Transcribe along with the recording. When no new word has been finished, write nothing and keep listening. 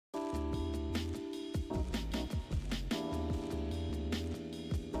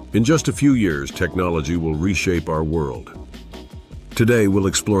In just a few years, technology will reshape our world. Today, we'll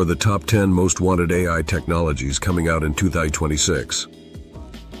explore the top 10 most wanted AI technologies coming out in 2026.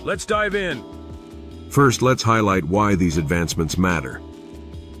 Let's dive in. First, let's highlight why these advancements matter.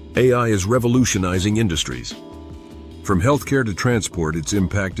 AI is revolutionizing industries. From healthcare to transport, its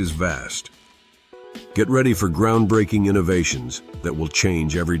impact is vast. Get ready for groundbreaking innovations that will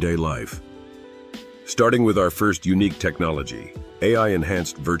change everyday life. Starting with our first unique technology,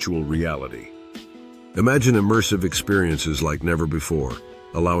 AI-enhanced virtual reality. Imagine immersive experiences like never before,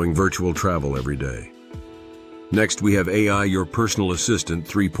 allowing virtual travel every day. Next, we have AI, your personal assistant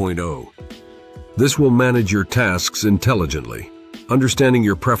 3.0. This will manage your tasks intelligently, understanding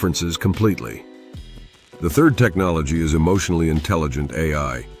your preferences completely. The third technology is emotionally intelligent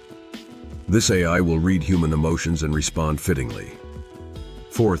AI. This AI will read human emotions and respond fittingly.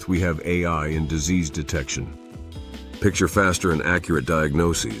 Fourth, we have AI in disease detection. Picture faster and accurate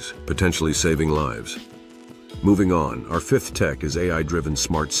diagnoses, potentially saving lives. Moving on, our fifth tech is AI-driven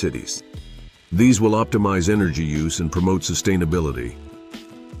smart cities. These will optimize energy use and promote sustainability.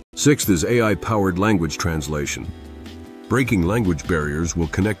 Sixth is AI-powered language translation. Breaking language barriers will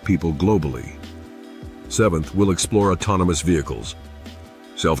connect people globally. Seventh, we'll explore autonomous vehicles.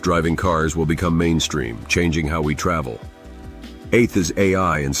 Self-driving cars will become mainstream, changing how we travel. Eighth is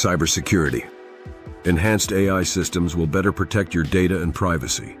AI and cybersecurity. Enhanced AI systems will better protect your data and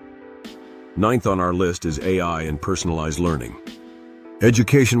privacy. Ninth on our list is AI and personalized learning.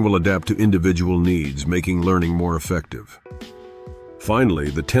 Education will adapt to individual needs, making learning more effective.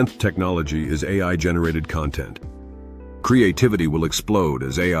 Finally, the 10th technology is AI-generated content. Creativity will explode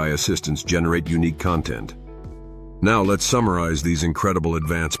as AI assistants generate unique content. Now let's summarize these incredible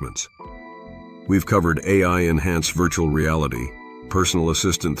advancements. We've covered AI-enhanced virtual reality, personal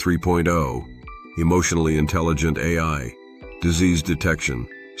assistant 3.0, emotionally intelligent AI, disease detection,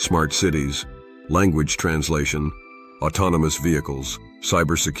 smart cities, language translation, autonomous vehicles,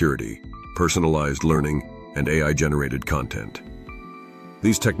 cybersecurity, personalized learning, and AI-generated content.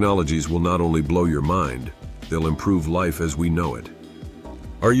 These technologies will not only blow your mind, they'll improve life as we know it.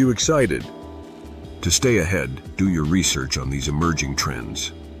 Are you excited? To stay ahead, do your research on these emerging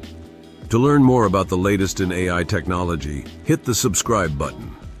trends. To learn more about the latest in AI technology, hit the subscribe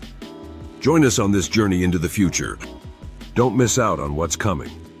button. Join us on this journey into the future. Don't miss out on what's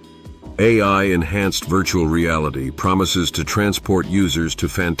coming. AI-enhanced virtual reality promises to transport users to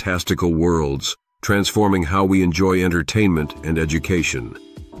fantastical worlds, transforming how we enjoy entertainment and education.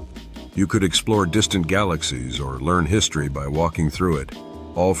 You could explore distant galaxies or learn history by walking through it,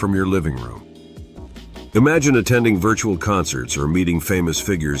 all from your living room. Imagine attending virtual concerts or meeting famous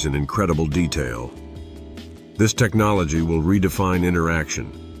figures in incredible detail. This technology will redefine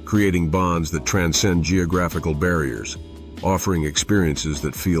interaction, creating bonds that transcend geographical barriers, offering experiences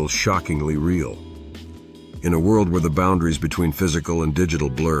that feel shockingly real. In a world where the boundaries between physical and digital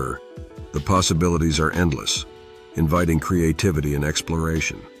blur, the possibilities are endless, inviting creativity and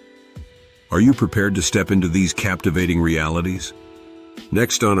exploration. Are you prepared to step into these captivating realities?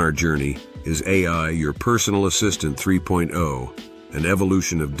 Next on our journey is AI, your personal assistant 3.0, an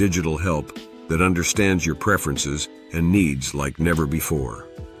evolution of digital help that understands your preferences and needs like never before.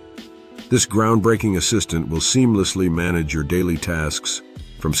 This groundbreaking assistant will seamlessly manage your daily tasks,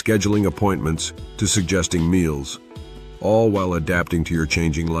 from scheduling appointments to suggesting meals, all while adapting to your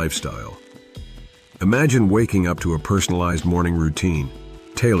changing lifestyle. Imagine waking up to a personalized morning routine,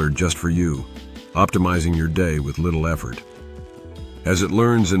 tailored just for you, optimizing your day with little effort. As it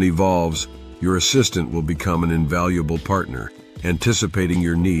learns and evolves, your assistant will become an invaluable partner, anticipating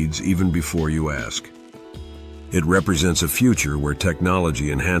your needs even before you ask. It represents a future where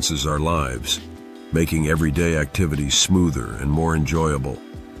technology enhances our lives, making everyday activities smoother and more enjoyable,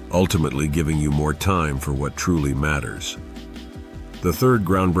 ultimately giving you more time for what truly matters. The third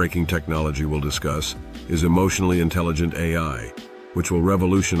groundbreaking technology we'll discuss is emotionally intelligent AI, which will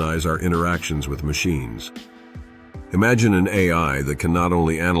revolutionize our interactions with machines. Imagine an AI that can not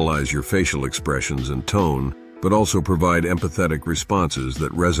only analyze your facial expressions and tone, but also provide empathetic responses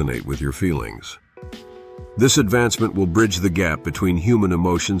that resonate with your feelings. This advancement will bridge the gap between human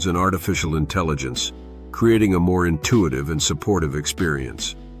emotions and artificial intelligence, creating a more intuitive and supportive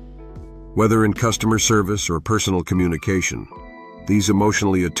experience. Whether in customer service or personal communication, these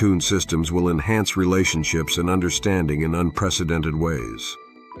emotionally attuned systems will enhance relationships and understanding in unprecedented ways.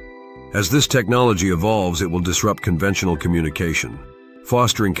 As this technology evolves, it will disrupt conventional communication,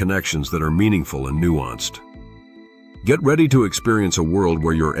 fostering connections that are meaningful and nuanced. Get ready to experience a world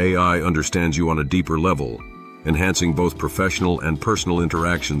where your AI understands you on a deeper level, enhancing both professional and personal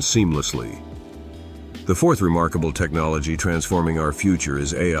interactions seamlessly. The fourth remarkable technology transforming our future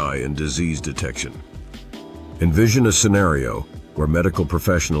is AI and disease detection. Envision a scenario where medical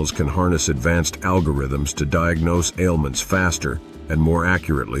professionals can harness advanced algorithms to diagnose ailments faster and more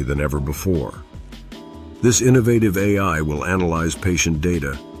accurately than ever before. This innovative AI will analyze patient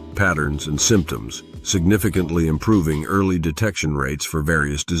data, patterns, and symptoms, significantly improving early detection rates for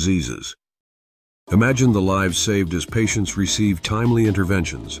various diseases. Imagine the lives saved as patients receive timely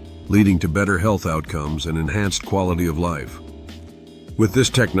interventions, leading to better health outcomes and enhanced quality of life. With this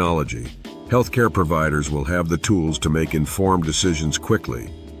technology, healthcare providers will have the tools to make informed decisions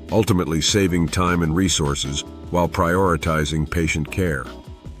quickly, ultimately saving time and resources while prioritizing patient care.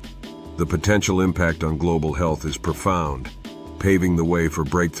 The potential impact on global health is profound, paving the way for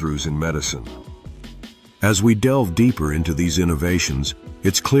breakthroughs in medicine. As we delve deeper into these innovations,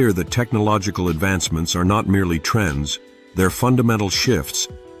 it's clear that technological advancements are not merely trends, they're fundamental shifts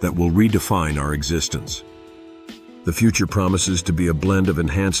that will redefine our existence. The future promises to be a blend of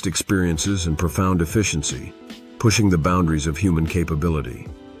enhanced experiences and profound efficiency, pushing the boundaries of human capability.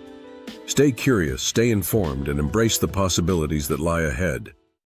 Stay curious, stay informed, and embrace the possibilities that lie ahead.